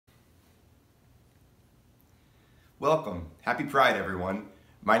Welcome. Happy Pride, everyone.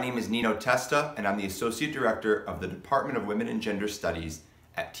 My name is Nino Testa, and I'm the Associate Director of the Department of Women and Gender Studies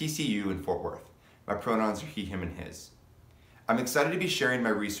at TCU in Fort Worth. My pronouns are he, him, and his. I'm excited to be sharing my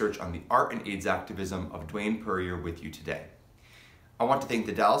research on the art and AIDS activism of Duane Puryear with you today. I want to thank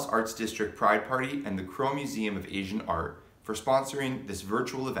the Dallas Arts District Pride Party and the Crow Museum of Asian Art for sponsoring this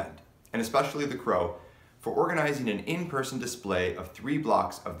virtual event, and especially the Crow for organizing an in-person display of 3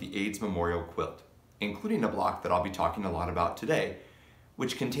 blocks of the AIDS Memorial Quilt, including a block that I'll be talking a lot about today,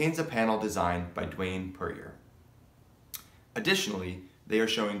 which contains a panel designed by Duane Puryear. Additionally, they are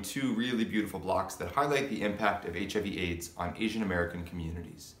showing 2 really beautiful blocks that highlight the impact of HIV/AIDS on Asian American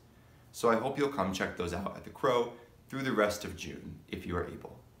communities. So I hope you'll come check those out at the Crow through the rest of June, if you are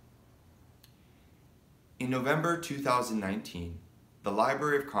able. In November 2019, the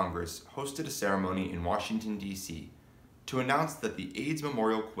Library of Congress hosted a ceremony in Washington, D.C. to announce that the AIDS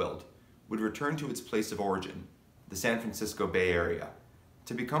Memorial Quilt would return to its place of origin, the San Francisco Bay Area,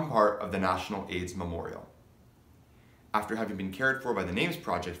 to become part of the National AIDS Memorial, after having been cared for by the Names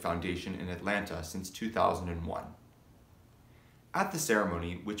Project Foundation in Atlanta since 2001. At the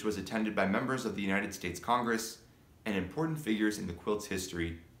ceremony, which was attended by members of the United States Congress and important figures in the quilt's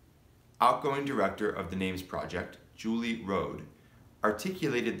history, outgoing director of the Names Project, Julie Rode,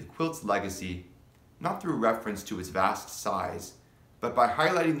 articulated the quilt's legacy not through reference to its vast size, but by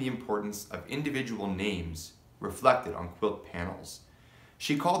highlighting the importance of individual names reflected on quilt panels.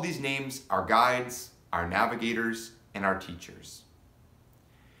 She called these names our guides, our navigators, and our teachers.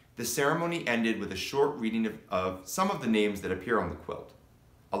 The ceremony ended with a short reading of some of the names that appear on the quilt,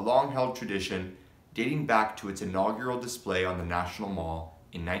 a long-held tradition dating back to its inaugural display on the National Mall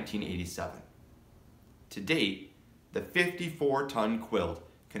in 1987. To date, the 54-ton quilt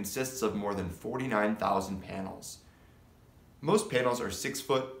consists of more than 49,000 panels. Most panels are 6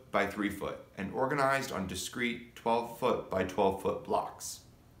 foot by 3 foot and organized on discrete 12 foot by 12 foot blocks.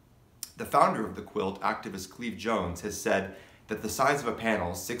 The founder of the quilt, activist Cleve Jones, has said that the size of a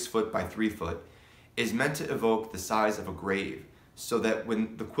panel, 6 foot by 3 foot, is meant to evoke the size of a grave, so that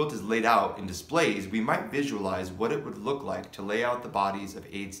when the quilt is laid out in displays, we might visualize what it would look like to lay out the bodies of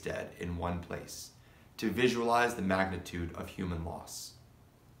AIDS dead in one place, to visualize the magnitude of human loss.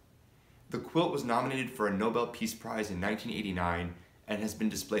 The quilt was nominated for a Nobel Peace Prize in 1989 and has been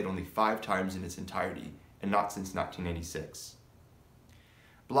displayed only 5 times in its entirety, and not since 1996.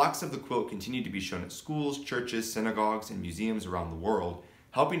 Blocks of the quilt continue to be shown at schools, churches, synagogues, and museums around the world,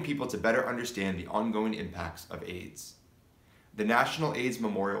 helping people to better understand the ongoing impacts of AIDS. The National AIDS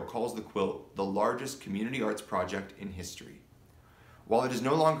Memorial calls the quilt the largest community arts project in history. While it is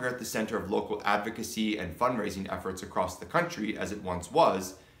no longer at the center of local advocacy and fundraising efforts across the country as it once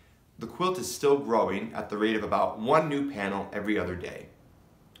was, the quilt is still growing at the rate of about 1 new panel every other day.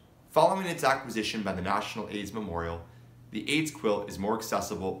 Following its acquisition by the National AIDS Memorial, the AIDS quilt is more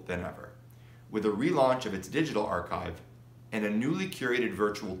accessible than ever, with a relaunch of its digital archive and a newly curated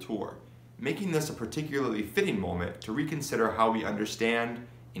virtual tour, making this a particularly fitting moment to reconsider how we understand,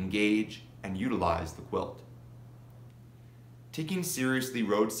 engage, and utilize the quilt. Taking seriously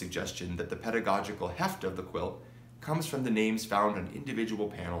Rhodes' suggestion that the pedagogical heft of the quilt comes from the names found on individual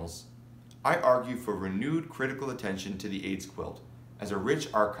panels, I argue for renewed critical attention to the AIDS quilt as a rich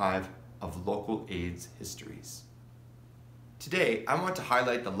archive of local AIDS histories. Today, I want to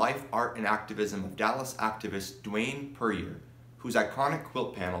highlight the life, art, and activism of Dallas activist Duane Puryear, whose iconic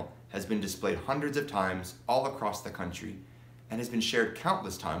quilt panel has been displayed hundreds of times all across the country and has been shared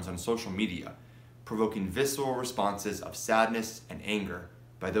countless times on social media, provoking visceral responses of sadness and anger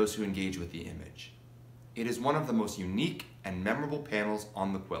by those who engage with the image. It is one of the most unique and memorable panels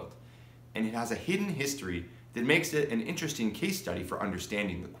on the quilt, and it has a hidden history that makes it an interesting case study for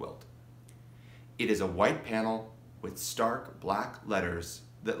understanding the quilt. It is a white panel with stark black letters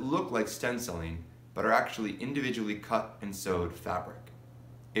that look like stenciling but are actually individually cut and sewed fabric.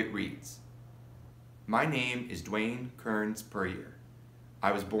 It reads, "My name is Duane Kearns Puryear.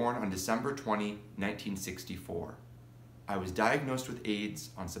 I was born on December 20, 1964. I was diagnosed with AIDS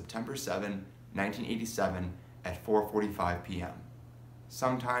on September 7, 1987 at 4:45 p.m.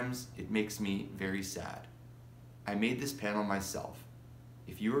 Sometimes it makes me very sad. I made this panel myself.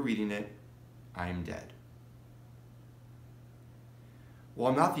 If you are reading it, I am dead."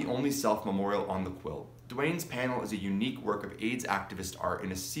 While not the only self-memorial on the quilt, Duane's panel is a unique work of AIDS activist art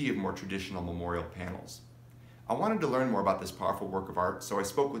in a sea of more traditional memorial panels. I wanted to learn more about this powerful work of art, so I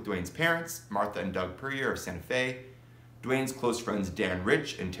spoke with Duane's parents, Martha and Doug Puryear of Santa Fe, Duane's close friends Dan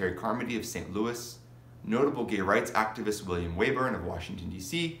Rich and Terry Carmody of St. Louis, notable gay rights activist William Wayburn of Washington,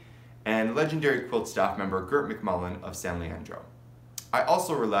 D.C., and legendary quilt staff member Gert McMullen of San Leandro. I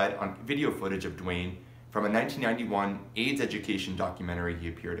also relied on video footage of Duane from a 1991 AIDS education documentary he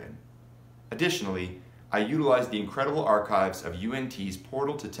appeared in. Additionally, I utilized the incredible archives of UNT's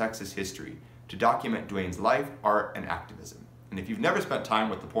Portal to Texas History to document Duane's life, art, and activism. And if you've never spent time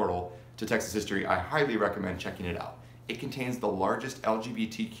with the Portal to Texas History, I highly recommend checking it out. It contains the largest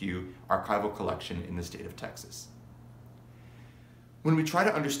LGBTQ archival collection in the state of Texas. When we try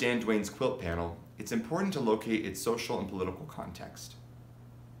to understand Duane's quilt panel, it's important to locate its social and political context.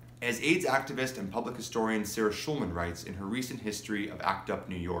 As AIDS activist and public historian Sarah Schulman writes in her recent history of ACT UP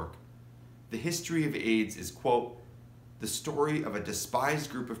New York, the history of AIDS is, quote, the story of a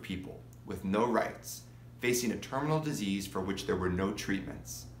despised group of people with no rights, facing a terminal disease for which there were no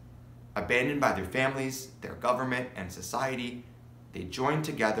treatments. Abandoned by their families, their government, and society, they joined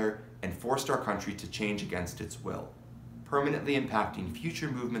together and forced our country to change against its will, permanently impacting future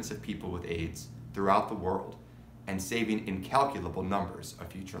movements of people with AIDS throughout the world and saving incalculable numbers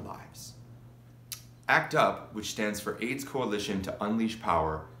of future lives. ACT UP, which stands for AIDS Coalition to Unleash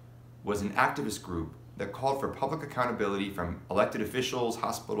Power, was an activist group that called for public accountability from elected officials,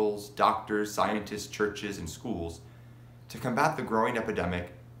 hospitals, doctors, scientists, churches, and schools to combat the growing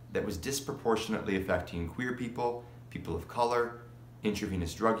epidemic that was disproportionately affecting queer people, people of color,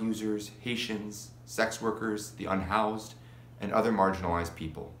 intravenous drug users, Haitians, sex workers, the unhoused, and other marginalized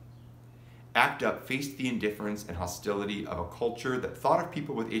people. ACT UP faced the indifference and hostility of a culture that thought of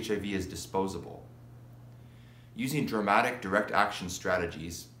people with HIV as disposable. Using dramatic direct action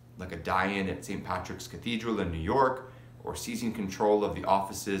strategies, like a die-in at St. Patrick's Cathedral in New York, or seizing control of the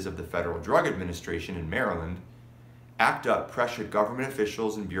offices of the Federal Drug Administration in Maryland, ACT UP pressured government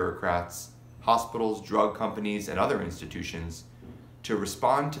officials and bureaucrats, hospitals, drug companies, and other institutions to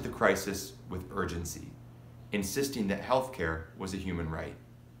respond to the crisis with urgency, insisting that healthcare was a human right.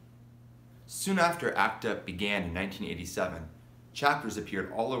 Soon after ACT UP began in 1987, chapters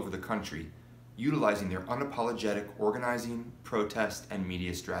appeared all over the country, utilizing their unapologetic organizing, protest, and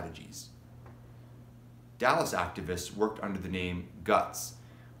media strategies. Dallas activists worked under the name GUTS,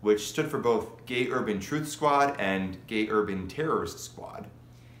 which stood for both Gay Urban Truth Squad and Gay Urban Terrorist Squad,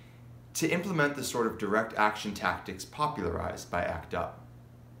 to implement the sort of direct action tactics popularized by ACT UP.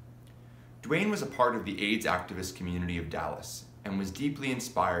 Duane was a part of the AIDS activist community of Dallas and was deeply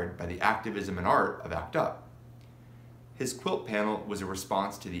inspired by the activism and art of ACT UP. His quilt panel was a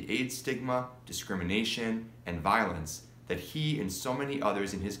response to the AIDS stigma, discrimination, and violence that he and so many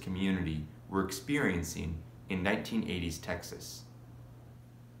others in his community were experiencing in 1980s Texas.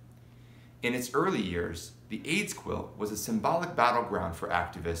 In its early years, the AIDS quilt was a symbolic battleground for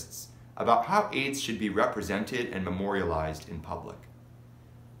activists about how AIDS should be represented and memorialized in public.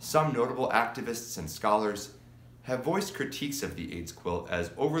 Some notable activists and scholars have voiced critiques of the AIDS quilt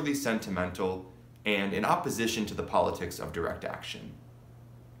as overly sentimental and in opposition to the politics of direct action.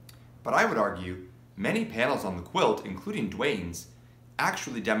 But I would argue many panels on the quilt, including Duane's,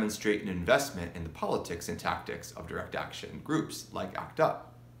 actually demonstrate an investment in the politics and tactics of direct action groups like ACT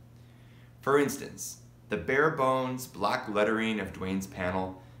UP. For instance, the bare bones black lettering of Duane's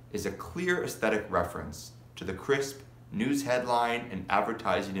panel is a clear aesthetic reference to the crisp news headline and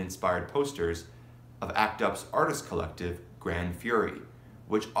advertising-inspired posters of ACT UP's artist collective, Grand Fury,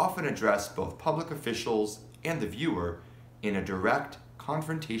 which often address both public officials and the viewer in a direct,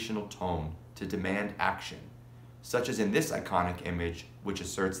 confrontational tone to demand action, such as in this iconic image which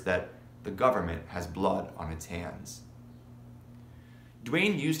asserts that the government has blood on its hands.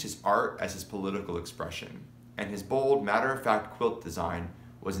 Duane used his art as his political expression, and his bold, matter-of-fact quilt design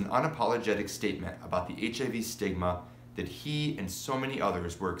was an unapologetic statement about the HIV stigma that he and so many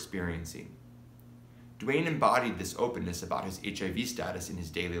others were experiencing. Duane embodied this openness about his HIV status in his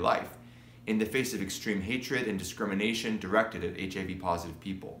daily life, in the face of extreme hatred and discrimination directed at HIV-positive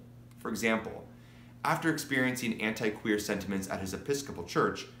people. For example, after experiencing anti-queer sentiments at his Episcopal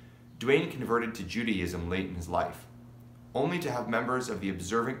church, Duane converted to Judaism late in his life, only to have members of the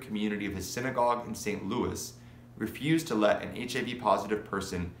observant community of his synagogue in St. Louis refuse to let an HIV-positive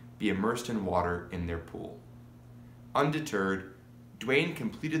person be immersed in water in their pool. Undeterred, Duane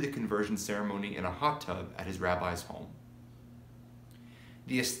completed the conversion ceremony in a hot tub at his rabbi's home.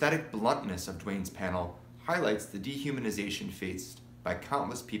 The aesthetic bluntness of Duane's panel highlights the dehumanization faced by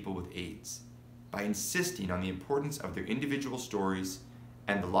countless people with AIDS, by insisting on the importance of their individual stories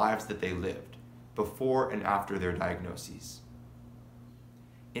and the lives that they lived, before and after their diagnoses.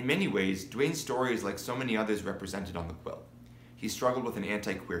 In many ways, Duane's story is like so many others represented on the quilt. He struggled with an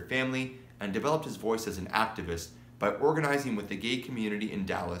anti-queer family and developed his voice as an activist by organizing with the gay community in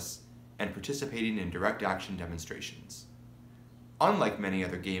Dallas and participating in direct action demonstrations. Unlike many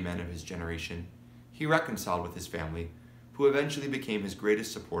other gay men of his generation, he reconciled with his family, who eventually became his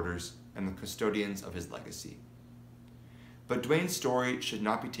greatest supporters and the custodians of his legacy. But Duane's story should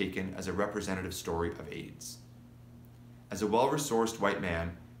not be taken as a representative story of AIDS. As a well-resourced white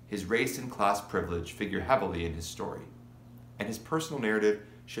man, his race and class privilege figure heavily in his story, and his personal narrative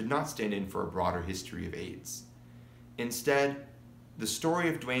should not stand in for a broader history of AIDS. Instead, the story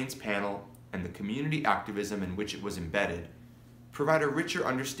of Duane's panel and the community activism in which it was embedded provide a richer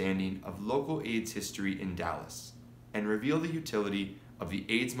understanding of local AIDS history in Dallas and reveal the utility of the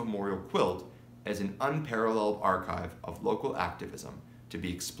AIDS Memorial Quilt as an unparalleled archive of local activism to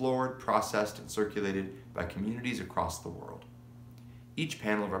be explored, processed, and circulated by communities across the world. Each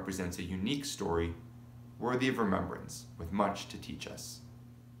panel represents a unique story worthy of remembrance with much to teach us.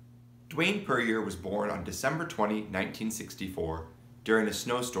 Duane Puryear was born on December 20, 1964, during a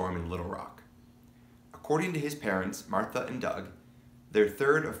snowstorm in Little Rock. According to his parents, Martha and Doug, their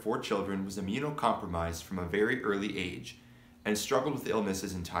third of 4 children was immunocompromised from a very early age and struggled with illness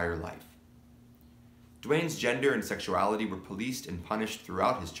his entire life. Duane's gender and sexuality were policed and punished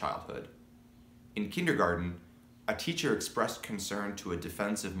throughout his childhood. In kindergarten, a teacher expressed concern to a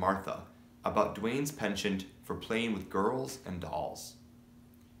defensive Martha about Duane's penchant for playing with girls and dolls.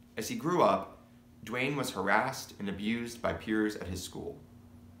 As he grew up, Duane was harassed and abused by peers at his school.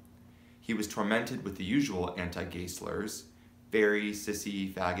 He was tormented with the usual anti-gay slurs, fairy,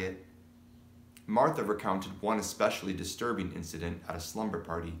 sissy, faggot. Martha recounted one especially disturbing incident at a slumber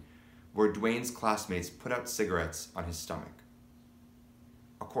party where Duane's classmates put out cigarettes on his stomach.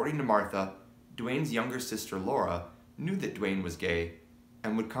 According to Martha, Duane's younger sister Laura knew that Duane was gay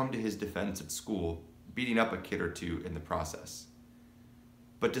and would come to his defense at school, beating up a kid or two in the process.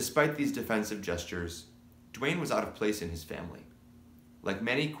 But despite these defensive gestures, Duane was out of place in his family. Like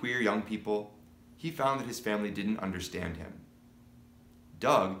many queer young people, he found that his family didn't understand him.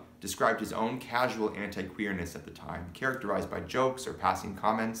 Doug described his own casual anti-queerness at the time, characterized by jokes or passing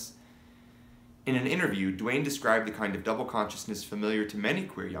comments. In an interview, Duane described the kind of double consciousness familiar to many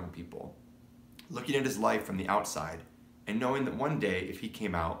queer young people, looking at his life from the outside and knowing that one day, if he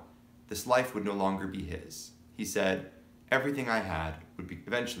came out, this life would no longer be his. He said, "Everything I had would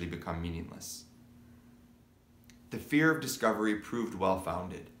eventually become meaningless." The fear of discovery proved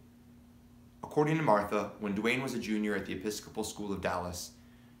well-founded. According to Martha, when Duane was a junior at the Episcopal School of Dallas,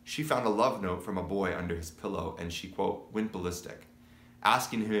 she found a love note from a boy under his pillow and she, quote, went ballistic,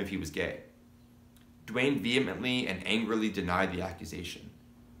 asking him if he was gay. Duane vehemently and angrily denied the accusation.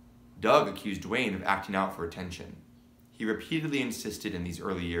 Doug accused Duane of acting out for attention. He repeatedly insisted in these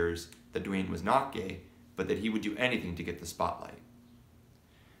early years that Duane was not gay, but that he would do anything to get the spotlight.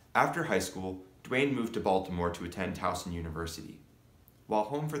 After high school, Duane moved to Baltimore to attend Towson University. While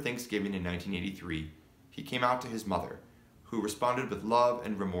home for Thanksgiving in 1983, he came out to his mother, who responded with love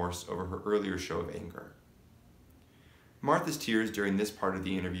and remorse over her earlier show of anger. Martha's tears during this part of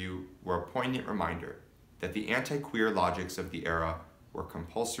the interview were a poignant reminder that the anti-queer logics of the era were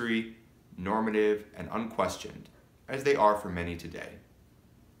compulsory, normative, and unquestioned, as they are for many today.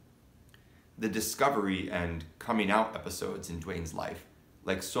 The discovery and coming out episodes in Duane's life,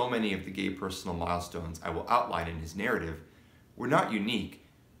 like so many of the gay personal milestones I will outline in his narrative, were not unique,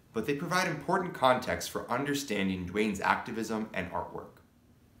 but they provide important context for understanding Duane's activism and artwork.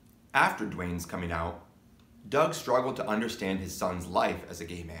 After Duane's coming out, Doug struggled to understand his son's life as a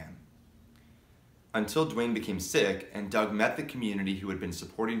gay man. Until Duane became sick and Doug met the community who had been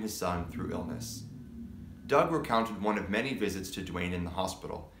supporting his son through illness. Doug recounted one of many visits to Duane in the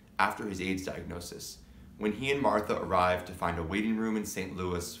hospital after his AIDS diagnosis, when he and Martha arrived to find a waiting room in St.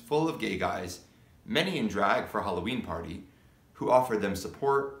 Louis full of gay guys, many in drag for a Halloween party, who offered them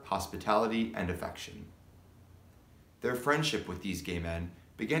support, hospitality, and affection. Their friendship with these gay men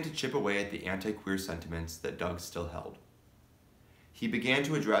began to chip away at the anti-queer sentiments that Doug still held. He began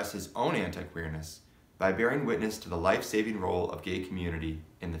to address his own anti-queerness by bearing witness to the life-saving role of gay community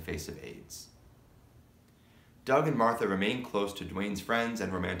in the face of AIDS. Doug and Martha remained close to Duane's friends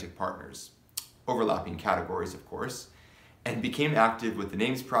and romantic partners, overlapping categories of course, and became active with the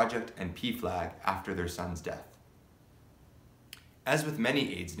Names Project and PFLAG after their son's death. As with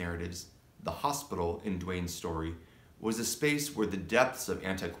many AIDS narratives, the hospital in Duane's story was a space where the depths of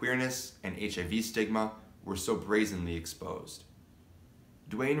anti-queerness and HIV stigma were so brazenly exposed.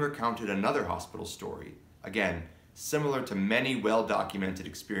 Duane recounted another hospital story, again, similar to many well-documented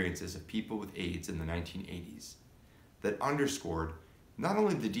experiences of people with AIDS in the 1980s, that underscored not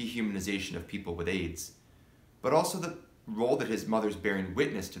only the dehumanization of people with AIDS, but also the role that his mother's bearing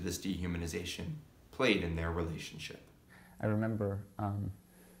witness to this dehumanization played in their relationship. I remember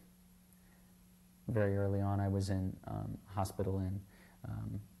very early on I was in hospital in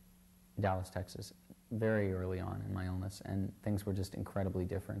Dallas, Texas, very early on in my illness, and things were just incredibly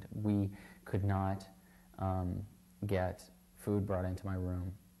different. We could not get food brought into my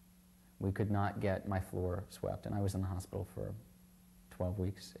room. We could not get my floor swept, and I was in the hospital for 12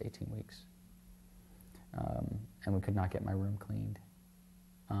 weeks, 18 weeks. And we could not get my room cleaned.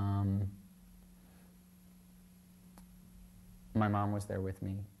 My mom was there with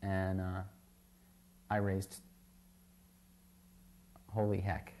me, and I raised holy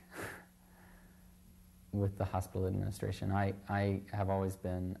heck with the hospital administration. I have always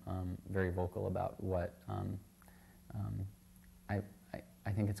been very vocal about what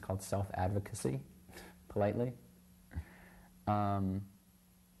I think it's called self-advocacy, politely. So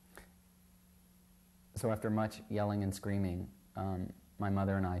after much yelling and screaming, my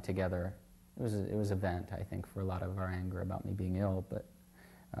mother and I together, it was a vent, I think, for a lot of our anger about me being ill, but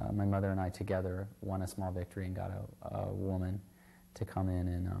my mother and I together won a small victory and got a woman to come in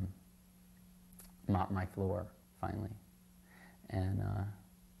and mop my floor, finally. And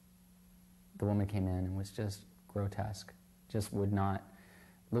the woman came in and was just grotesque, just would not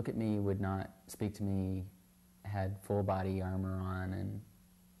look at me, would not speak to me, had full body armor on, and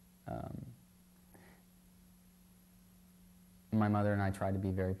my mother and I tried to be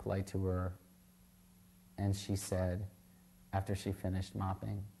very polite to her, and she said, after she finished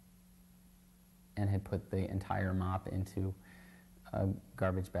mopping and had put the entire mop into a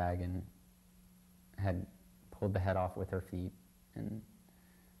garbage bag and had pulled the head off with her feet, and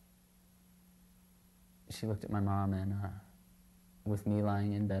she looked at my mom and, with me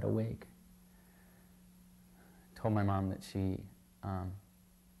lying in bed awake, told my mom that she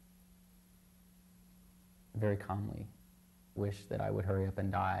very calmly wished that I would hurry up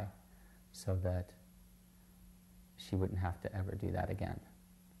and die so that she wouldn't have to ever do that again.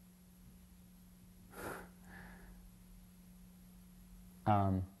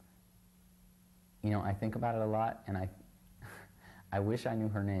 You know, I think about it a lot, and I wish I knew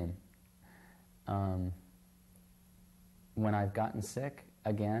her name. When I've gotten sick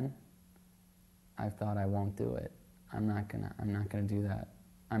again, I've thought I won't do it. I'm not gonna do that.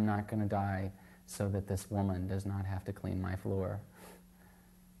 I'm not gonna die so that this woman does not have to clean my floor.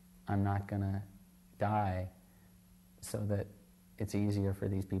 I'm not gonna die so that it's easier for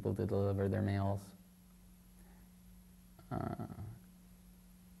these people to deliver their mails.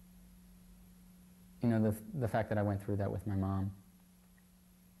 You know, the fact that I went through that with my mom,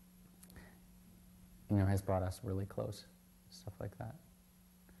 you know, has brought us really close, stuff like that.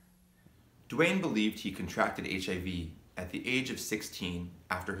 Duane believed he contracted HIV at the age of 16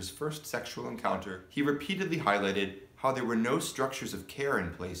 after his first sexual encounter. He repeatedly highlighted how there were no structures of care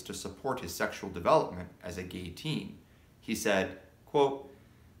in place to support his sexual development as a gay teen. He said, quote,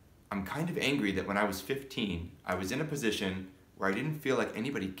 "I'm kind of angry that when I was 15, I was in a position where I didn't feel like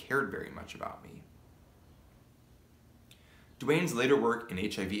anybody cared very much about me." Duane's later work in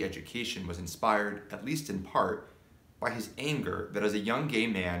HIV education was inspired, at least in part, by his anger that as a young gay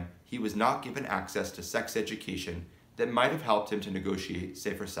man, he was not given access to sex education that might have helped him to negotiate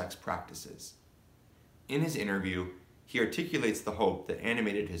safer sex practices. In his interview, he articulates the hope that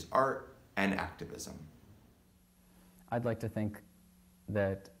animated his art and activism. I'd like to think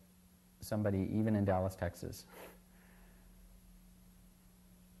that somebody, even in Dallas, Texas,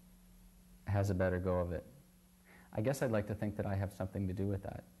 has a better go of it. I guess I'd like to think that I have something to do with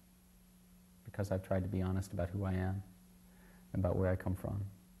that, because I've tried to be honest about who I am, about where I come from.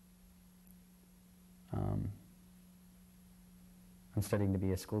 I'm studying to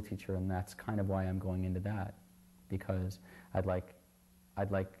be a school teacher, and that's kind of why I'm going into that, because I'd like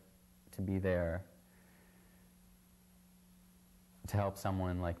to be there to help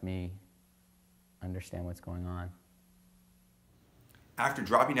someone like me understand what's going on. After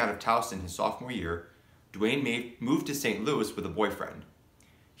dropping out of Towson his sophomore year, Duane moved to St. Louis with a boyfriend.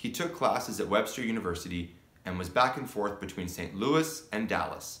 He took classes at Webster University and was back and forth between St. Louis and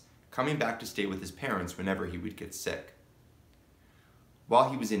Dallas, coming back to stay with his parents whenever he would get sick. While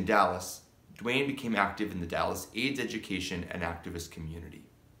he was in Dallas, Duane became active in the Dallas AIDS education and activist community.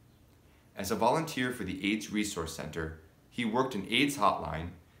 As a volunteer for the AIDS Resource Center, he worked an AIDS hotline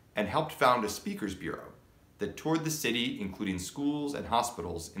and helped found a speakers bureau that toured the city, including schools and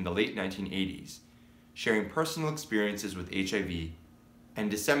hospitals in the late 1980s, sharing personal experiences with HIV and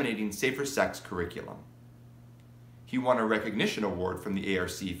disseminating safer sex curriculum. He won a recognition award from the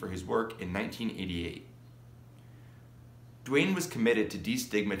ARC for his work in 1988. Duane was committed to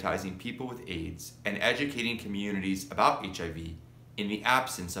destigmatizing people with AIDS and educating communities about HIV in the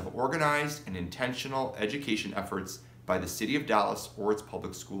absence of organized and intentional education efforts by the city of Dallas or its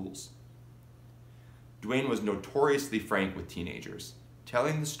public schools. Duane was notoriously frank with teenagers,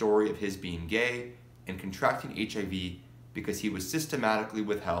 telling the story of his being gay and contracting HIV because he was systematically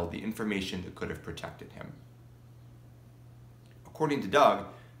withheld the information that could have protected him. According to Doug,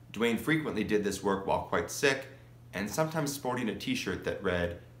 Duane frequently did this work while quite sick, and sometimes sporting a t-shirt that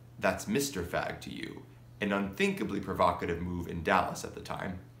read, "That's Mr. Fag to you," an unthinkably provocative move in Dallas at the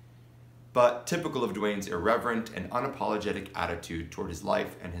time, but typical of Duane's irreverent and unapologetic attitude toward his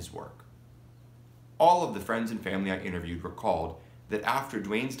life and his work. All of the friends and family I interviewed recalled that after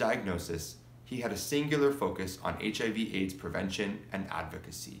Duane's diagnosis, he had a singular focus on HIV/AIDS prevention and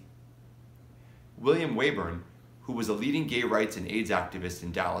advocacy. William Wayburn, who was a leading gay rights and AIDS activist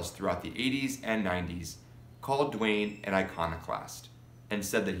in Dallas throughout the 80s and 90s, called Duane an iconoclast and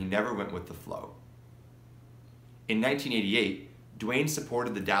said that he never went with the flow. In 1988, Duane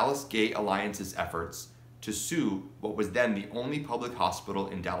supported the Dallas Gay Alliance's efforts to sue what was then the only public hospital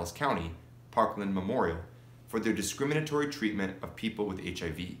in Dallas County, Parkland Memorial, for their discriminatory treatment of people with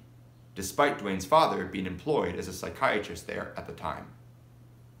HIV, despite Duane's father being employed as a psychiatrist there at the time.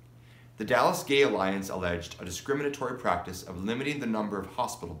 The Dallas Gay Alliance alleged a discriminatory practice of limiting the number of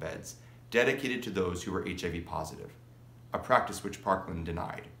hospital beds dedicated to those who were HIV positive, a practice which Parkland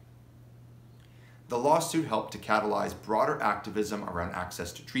denied. The lawsuit helped to catalyze broader activism around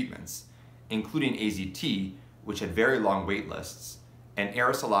access to treatments, including AZT, which had very long wait lists, and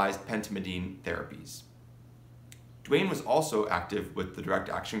aerosolized pentamidine therapies. Duane was also active with the direct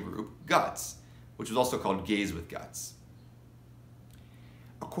action group GUTS, which was also called Gays with Guts.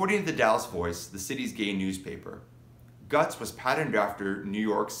 According to the Dallas Voice, the city's gay newspaper, GUTS was patterned after New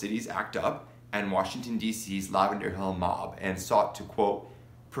York City's ACT UP and Washington, D.C.'s Lavender Hill mob and sought to, quote,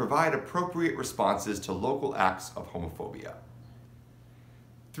 provide appropriate responses to local acts of homophobia.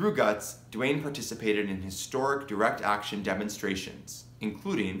 Through GUTS, Duane participated in historic direct action demonstrations,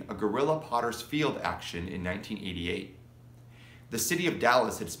 including a guerrilla Potter's Field action in 1988. The city of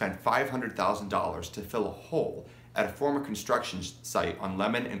Dallas had spent $500,000 to fill a hole at a former construction site on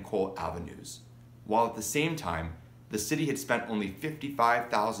Lemon and Cole Avenues, while at the same time, the city had spent only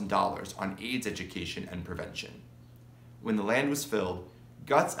 $55,000 on AIDS education and prevention. When the land was filled,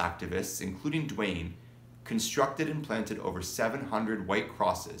 GUTS activists, including Duane, constructed and planted over 700 white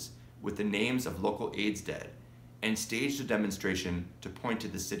crosses with the names of local AIDS dead and staged a demonstration to point to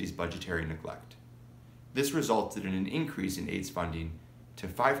the city's budgetary neglect. This resulted in an increase in AIDS funding to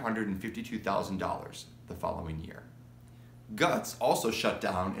 $552,000 the following year. GUTS also shut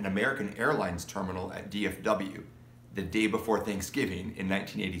down an American Airlines terminal at DFW the day before Thanksgiving in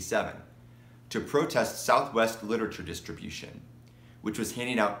 1987 to protest Southwest literature distribution, which was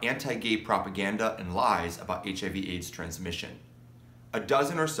handing out anti-gay propaganda and lies about HIV/AIDS transmission. A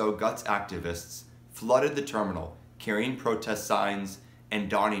dozen or so GUTS activists flooded the terminal carrying protest signs and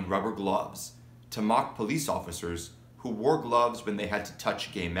donning rubber gloves to mock police officers who wore gloves when they had to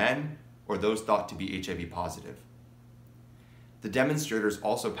touch gay men or those thought to be HIV positive. The demonstrators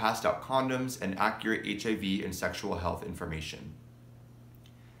also passed out condoms and accurate HIV and sexual health information.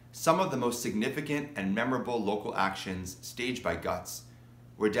 Some of the most significant and memorable local actions staged by GUTS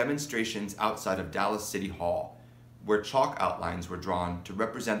were demonstrations outside of Dallas City Hall, where chalk outlines were drawn to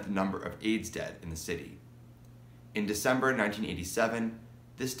represent the number of AIDS dead in the city. In December 1987,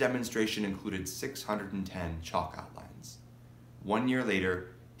 this demonstration included 610 chalk outlines. 1 year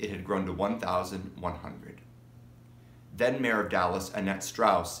later, it had grown to 1,100. Then Mayor of Dallas, Annette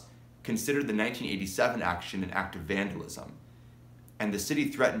Strauss, considered the 1987 action an act of vandalism, and the city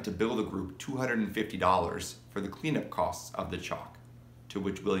threatened to bill the group $250 for the cleanup costs of the chalk, to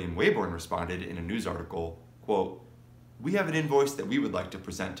which William Wayburn responded in a news article, quote, "We have an invoice that we would like to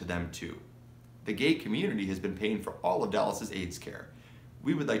present to them too. The gay community has been paying for all of Dallas's AIDS care.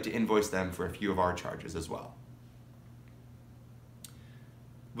 We would like to invoice them for a few of our charges as well."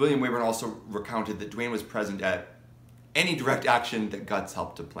 William Wayburn also recounted that Duane was present at any direct action that GUTS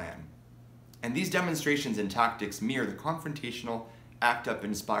helped to plan. And these demonstrations and tactics mirror the confrontational,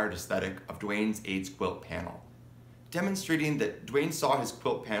 ACT-UP-inspired aesthetic of Duane's AIDS quilt panel, demonstrating that Duane saw his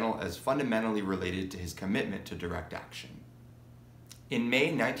quilt panel as fundamentally related to his commitment to direct action. In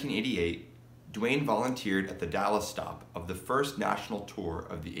May 1988, Duane volunteered at the Dallas stop of the first national tour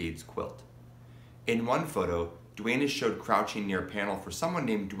of the AIDS quilt. In one photo, Duane is showed crouching near a panel for someone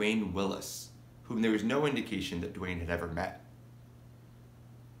named Duane Willis, whom there was no indication that Duane had ever met.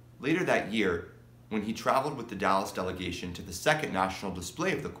 Later that year, when he traveled with the Dallas delegation to the second national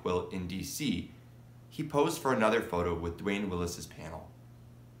display of the quilt in D.C., he posed for another photo with Duane Willis's panel.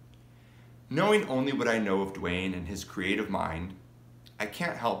 Knowing only what I know of Duane and his creative mind, I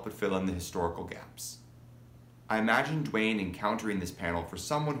can't help but fill in the historical gaps. I imagine Duane encountering this panel for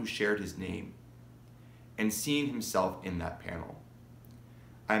someone who shared his name, and seeing himself in that panel.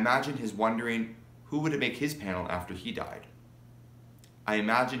 I imagine his wondering who would make his panel after he died. I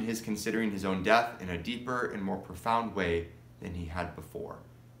imagine his considering his own death in a deeper and more profound way than he had before.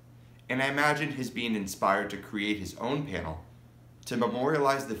 And I imagine his being inspired to create his own panel to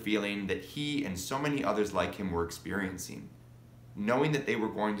memorialize the feeling that he and so many others like him were experiencing, knowing that they were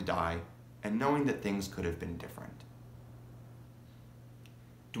going to die and knowing that things could have been different.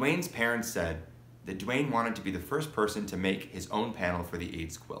 Duane's parents said that Duane wanted to be the first person to make his own panel for the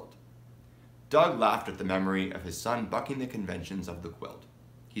AIDS quilt. Doug laughed at the memory of his son bucking the conventions of the quilt.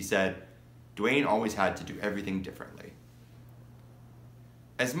 He said, Duane always had to do everything differently.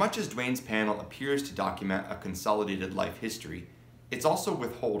 As much as Duane's panel appears to document a consolidated life history, it's also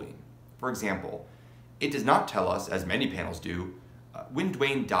withholding. For example, it does not tell us, as many panels do, when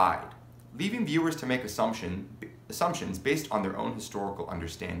Duane died, leaving viewers to make assumptions based on their own historical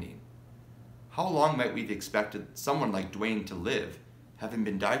understanding. How long might we have expected someone like Duane to live, having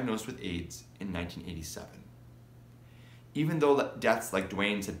been diagnosed with AIDS in 1987? Even though deaths like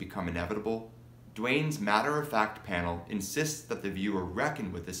Duane's had become inevitable, Duane's matter-of-fact panel insists that the viewer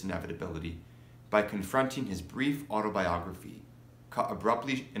reckon with this inevitability by confronting his brief autobiography, cut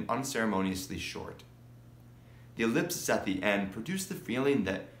abruptly and unceremoniously short. The ellipsis at the end produced the feeling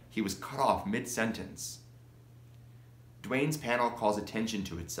that he was cut off mid-sentence. Duane's panel calls attention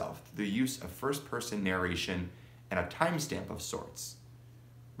to itself through the use of first-person narration and a timestamp of sorts,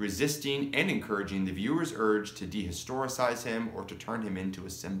 resisting and encouraging the viewer's urge to dehistoricize him or to turn him into a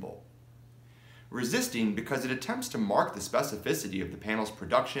symbol. Resisting because it attempts to mark the specificity of the panel's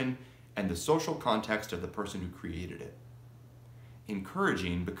production and the social context of the person who created it.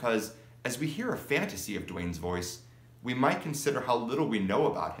 Encouraging because, as we hear a fantasy of Duane's voice, we might consider how little we know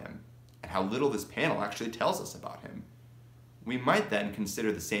about him and how little this panel actually tells us about him. We might then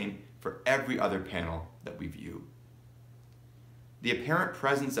consider the same for every other panel that we view. The apparent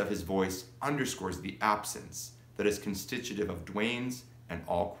presence of his voice underscores the absence that is constitutive of Duane's and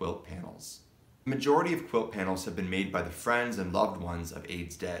all quilt panels. The majority of quilt panels have been made by the friends and loved ones of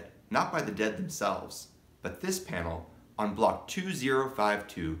AIDS dead, not by the dead themselves, but this panel, on block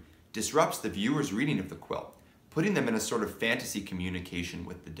 2052, disrupts the viewer's reading of the quilt, putting them in a sort of fantasy communication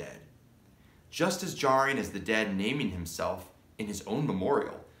with the dead. Just as jarring as the dead naming himself in his own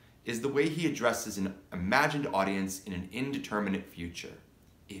memorial is the way he addresses an imagined audience in an indeterminate future,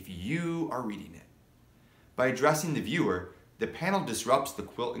 if you are reading it. By addressing the viewer, the panel disrupts the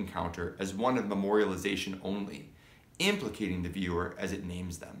quilt encounter as one of memorialization only, implicating the viewer as it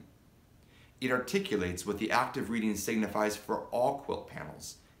names them. It articulates what the act of reading signifies for all quilt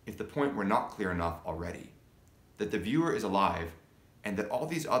panels, if the point were not clear enough already, that the viewer is alive and that all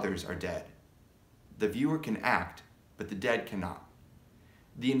these others are dead. The viewer can act, but the dead cannot.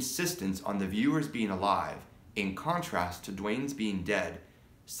 The insistence on the viewers being alive, in contrast to Duane's being dead,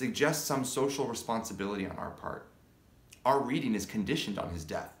 suggests some social responsibility on our part. Our reading is conditioned on his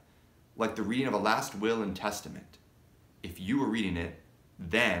death, like the reading of a last will and testament. If you were reading it,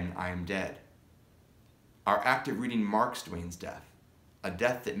 then I am dead. Our act of reading marks Duane's death, a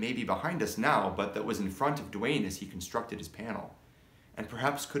death that may be behind us now, but that was in front of Duane as he constructed his panel, and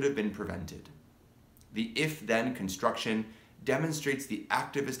perhaps could have been prevented. The if-then construction demonstrates the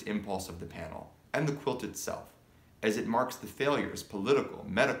activist impulse of the panel and the quilt itself, as it marks the failures, political,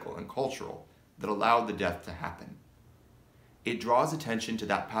 medical, and cultural, that allowed the death to happen. It draws attention to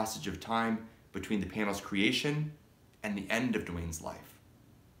that passage of time between the panel's creation and the end of Duane's life.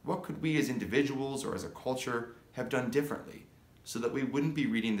 What could we as individuals or as a culture have done differently so that we wouldn't be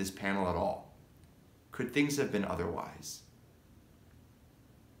reading this panel at all? Could things have been otherwise?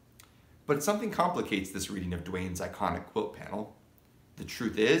 But something complicates this reading of Duane's iconic quilt panel. The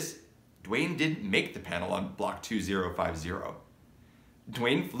truth is, Duane didn't make the panel on block 2050.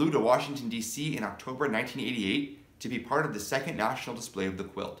 Duane flew to Washington, D.C. in October 1988 to be part of the second national display of the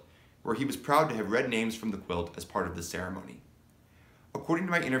quilt, where he was proud to have read names from the quilt as part of the ceremony. According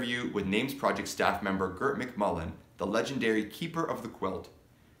to my interview with Names Project staff member Gert McMullen, the legendary keeper of the quilt,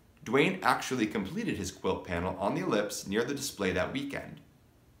 Duane actually completed his quilt panel on the ellipse near the display that weekend.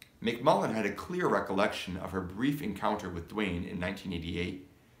 McMullen had a clear recollection of her brief encounter with Duane in 1988.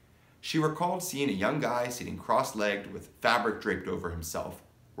 She recalled seeing a young guy sitting cross-legged with fabric draped over himself,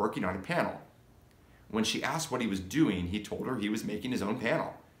 working on a panel. When she asked what he was doing, he told her he was making his own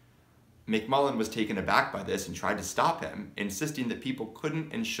panel. McMullen was taken aback by this and tried to stop him, insisting that people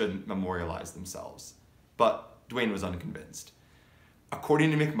couldn't and shouldn't memorialize themselves. But Duane was unconvinced.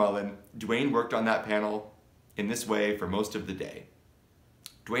 According to McMullen, Duane worked on that panel in this way for most of the day.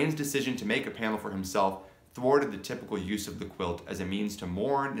 Duane's decision to make a panel for himself thwarted the typical use of the quilt as a means to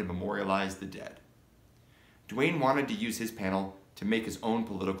mourn and memorialize the dead. Duane wanted to use his panel to make his own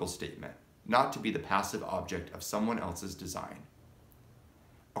political statement, not to be the passive object of someone else's design.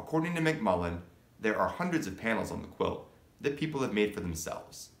 According to McMullen, there are hundreds of panels on the quilt that people have made for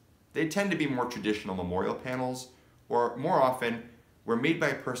themselves. They tend to be more traditional memorial panels, or more often, were made by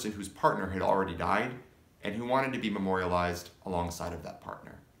a person whose partner had already died and who wanted to be memorialized alongside of that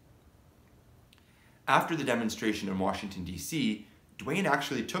partner. After the demonstration in Washington, D.C., Duane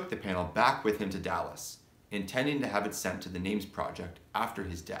actually took the panel back with him to Dallas, intending to have it sent to the Names Project after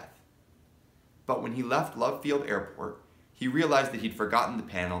his death. But when he left Love Field Airport, he realized that he'd forgotten the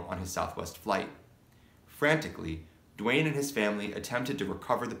panel on his Southwest flight. Frantically, Duane and his family attempted to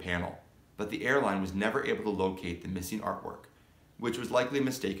recover the panel, but the airline was never able to locate the missing artwork, which was likely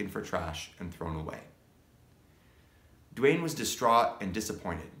mistaken for trash and thrown away. Duane was distraught and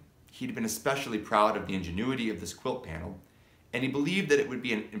disappointed. He'd been especially proud of the ingenuity of this quilt panel, and he believed that it would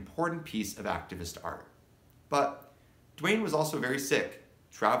be an important piece of activist art. But Duane was also very sick,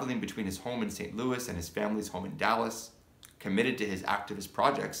 traveling between his home in St. Louis and his family's home in Dallas, committed to his activist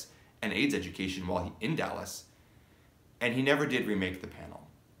projects and AIDS education while in Dallas, and he never did remake the panel.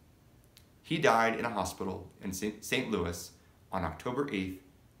 He died in a hospital in St. Louis on October 8,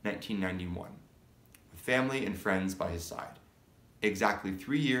 1991, with family and friends by his side, exactly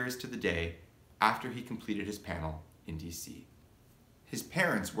 3 years to the day after he completed his panel in D.C. His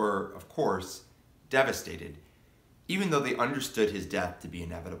parents were, of course, devastated, even though they understood his death to be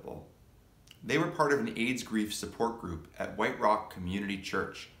inevitable. They were part of an AIDS grief support group at White Rock Community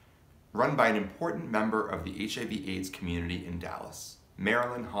Church, run by an important member of the HIV/AIDS community in Dallas,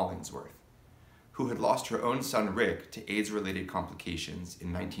 Marilyn Hollingsworth, who had lost her own son Rick to AIDS-related complications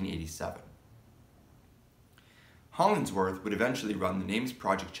in 1987. Hollingsworth would eventually run the Names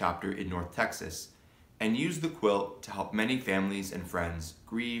Project chapter in North Texas and use the quilt to help many families and friends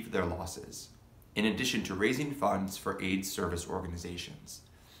grieve their losses, in addition to raising funds for AIDS service organizations.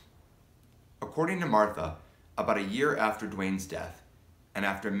 According to Martha, about a year after Duane's death, and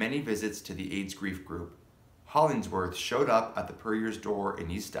after many visits to the AIDS grief group, Hollingsworth showed up at the Puryear's door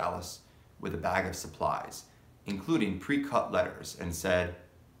in East Dallas with a bag of supplies, including pre-cut letters, and said,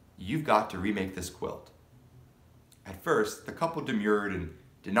 "You've got to remake this quilt." At first, the couple demurred and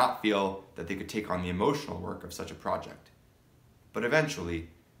did not feel that they could take on the emotional work of such a project. But eventually,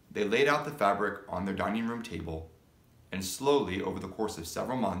 they laid out the fabric on their dining room table, and slowly, over the course of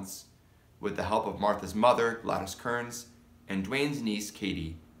several months, with the help of Martha's mother, Gladys Kearns, and Duane's niece,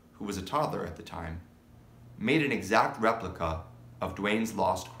 Katie, who was a toddler at the time, made an exact replica of Duane's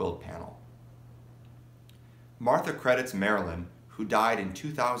lost quilt panel. Martha credits Marilyn, who died in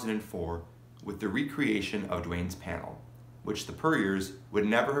 2004, with the recreation of Duane's panel, which the Puryears would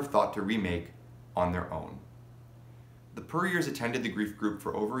never have thought to remake on their own. The Puryears attended the grief group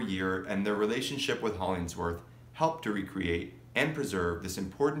for over a year, and their relationship with Hollingsworth helped to recreate and preserve this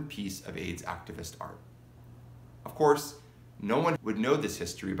important piece of AIDS activist art. Of course, no one would know this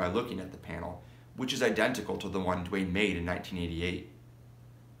history by looking at the panel, which is identical to the one Duane made in 1988.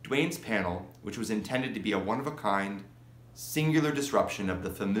 Duane's panel, which was intended to be a one-of-a-kind, singular disruption of the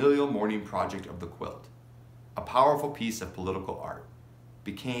familial mourning project of the quilt, a powerful piece of political art,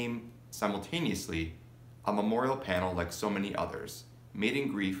 became, simultaneously, a memorial panel like so many others, made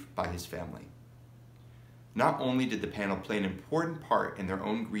in grief by his family. Not only did the panel play an important part in their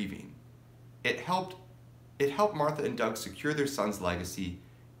own grieving, it helped Martha and Doug secure their son's legacy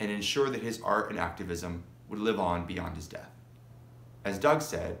and ensure that his art and activism would live on beyond his death. As Doug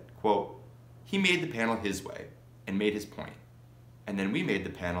said, quote, "He made the panel his way and made his point, and then we made the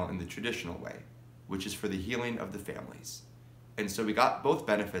panel in the traditional way, which is for the healing of the families. And so we got both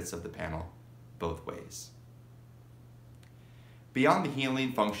benefits of the panel both ways." Beyond the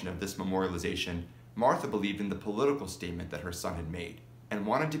healing function of this memorialization, Martha believed in the political statement that her son had made and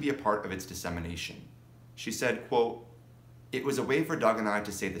wanted to be a part of its dissemination. She said, quote, "It was a way for Doug and I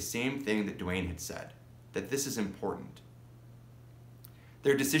to say the same thing that Duane had said, that this is important."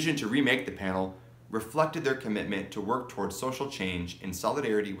 Their decision to remake the panel reflected their commitment to work towards social change in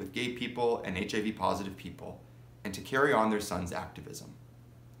solidarity with gay people and HIV-positive people, and to carry on their son's activism.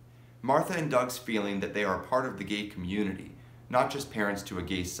 Martha and Doug's feeling that they are a part of the gay community, not just parents to a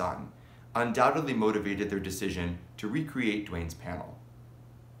gay son, undoubtedly motivated their decision to recreate Duane's panel.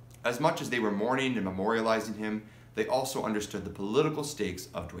 As much as they were mourning and memorializing him, they also understood the political stakes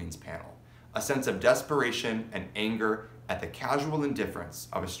of Duane's panel, a sense of desperation and anger at the casual indifference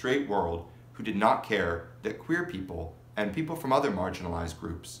of a straight world who did not care that queer people and people from other marginalized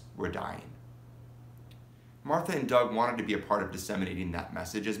groups were dying. Martha and Doug wanted to be a part of disseminating that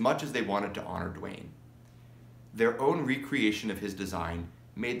message as much as they wanted to honor Duane. Their own recreation of his design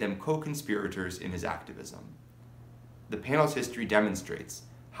made them co-conspirators in his activism. The panel's history demonstrates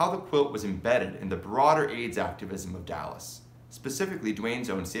how the quilt was embedded in the broader AIDS activism of Dallas, specifically Duane's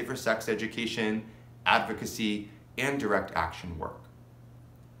own safer sex education, advocacy, and direct action work.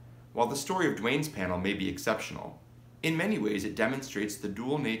 While the story of Duane's panel may be exceptional, in many ways it demonstrates the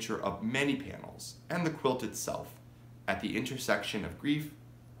dual nature of many panels and the quilt itself at the intersection of grief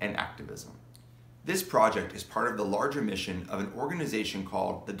and activism. This project is part of the larger mission of an organization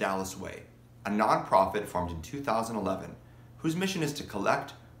called The Dallas Way, a nonprofit formed in 2011 whose mission is to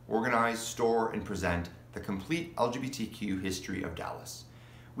collect, organize, store, and present the complete LGBTQ history of Dallas.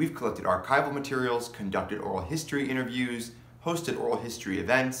 We've collected archival materials, conducted oral history interviews, hosted oral history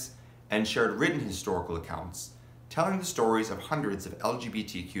events, and shared written historical accounts, telling the stories of hundreds of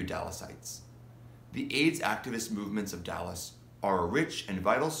LGBTQ Dallasites. The AIDS activist movements of Dallas are a rich and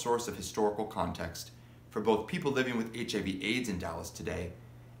vital source of historical context for both people living with HIV/AIDS in Dallas today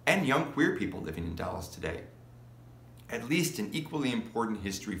and young queer people living in Dallas today. At least an equally important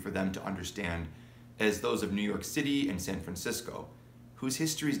history for them to understand as those of New York City and San Francisco, whose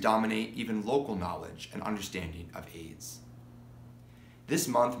histories dominate even local knowledge and understanding of AIDS. This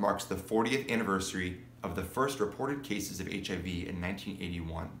month marks the 40th anniversary of the first reported cases of HIV in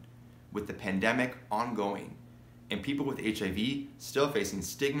 1981, with the pandemic ongoing and people with HIV still facing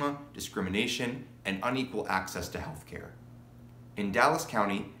stigma, discrimination, and unequal access to health care. In Dallas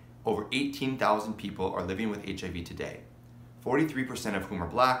County, over 18,000 people are living with HIV today, 43% of whom are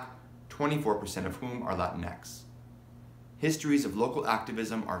Black, 24% of whom are Latinx. Histories of local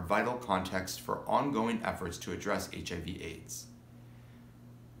activism are vital context for ongoing efforts to address HIV/AIDS.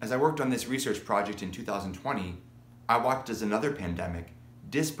 As I worked on this research project in 2020, I watched as another pandemic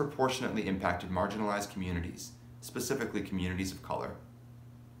disproportionately impacted marginalized communities, specifically communities of color.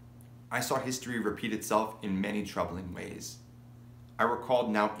 I saw history repeat itself in many troubling ways. I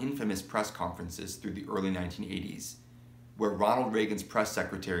recalled now infamous press conferences through the early 1980s, where Ronald Reagan's press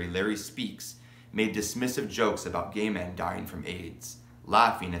secretary, Larry Speakes, made dismissive jokes about gay men dying from AIDS,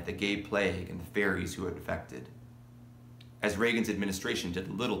 laughing at the gay plague and the fairies who it affected, as Reagan's administration did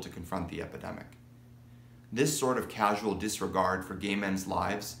little to confront the epidemic. This sort of casual disregard for gay men's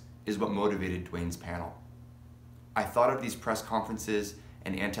lives is what motivated Duane's panel. I thought of these press conferences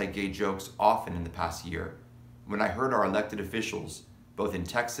and anti-gay jokes often in the past year when I heard our elected officials, both in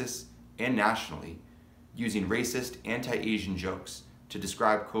Texas and nationally, using racist, anti-Asian jokes to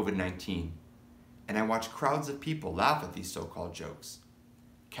describe COVID-19, and I watched crowds of people laugh at these so-called jokes,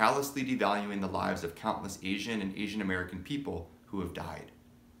 callously devaluing the lives of countless Asian and Asian American people who have died,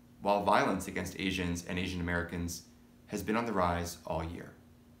 while violence against Asians and Asian Americans has been on the rise all year.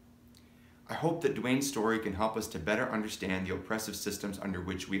 I hope that Duane's story can help us to better understand the oppressive systems under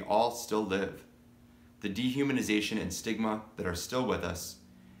which we all still live, the dehumanization and stigma that are still with us,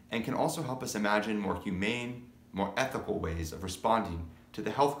 and can also help us imagine more humane, more ethical ways of responding to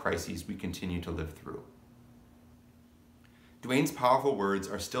the health crises we continue to live through. Duane's powerful words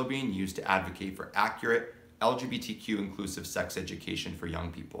are still being used to advocate for accurate, LGBTQ-inclusive sex education for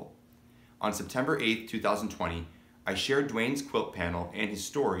young people. On September 8, 2020, I shared Duane's quilt panel and his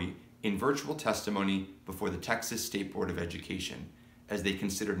story in virtual testimony before the Texas State Board of Education as they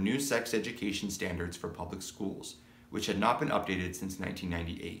considered new sex education standards for public schools, which had not been updated since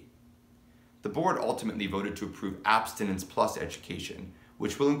 1998. The board ultimately voted to approve Abstinence Plus education,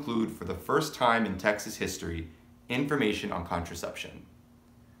 which will include, for the first time in Texas history, information on contraception.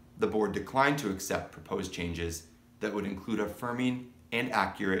 The board declined to accept proposed changes that would include affirming and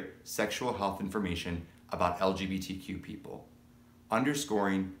accurate sexual health information about LGBTQ people,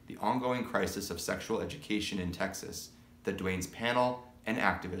 underscoring the ongoing crisis of sexual education in Texas that Duane's panel and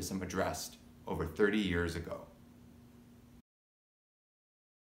activism addressed over 30 years ago.